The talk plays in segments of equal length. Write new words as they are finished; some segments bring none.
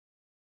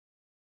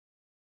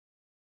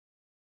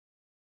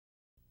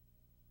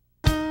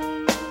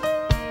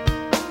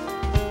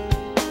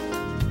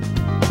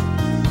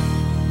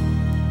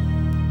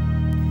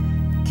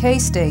Kay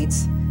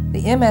states,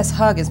 "The MS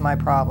hug is my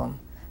problem.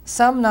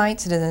 Some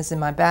nights it is in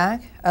my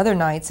back, other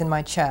nights in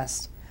my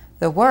chest.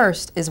 The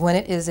worst is when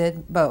it is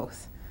in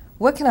both.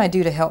 What can I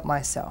do to help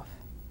myself?"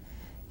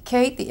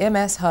 Kate, the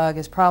MS hug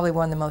is probably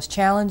one of the most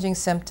challenging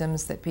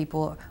symptoms that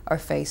people are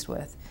faced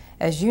with.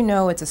 As you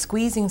know, it's a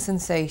squeezing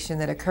sensation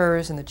that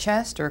occurs in the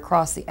chest or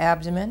across the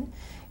abdomen.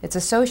 It's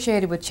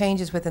associated with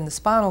changes within the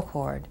spinal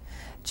cord.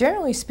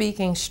 Generally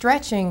speaking,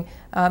 stretching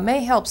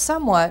may help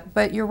somewhat,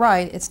 but you're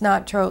right, it's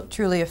not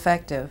truly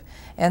effective.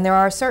 And there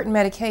are certain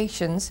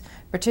medications,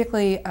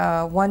 particularly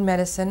one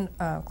medicine,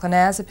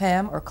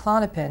 clonazepam or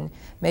Klonopin,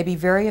 may be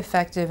very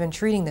effective in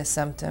treating this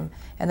symptom,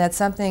 and that's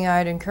something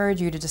I'd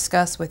encourage you to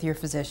discuss with your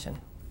physician.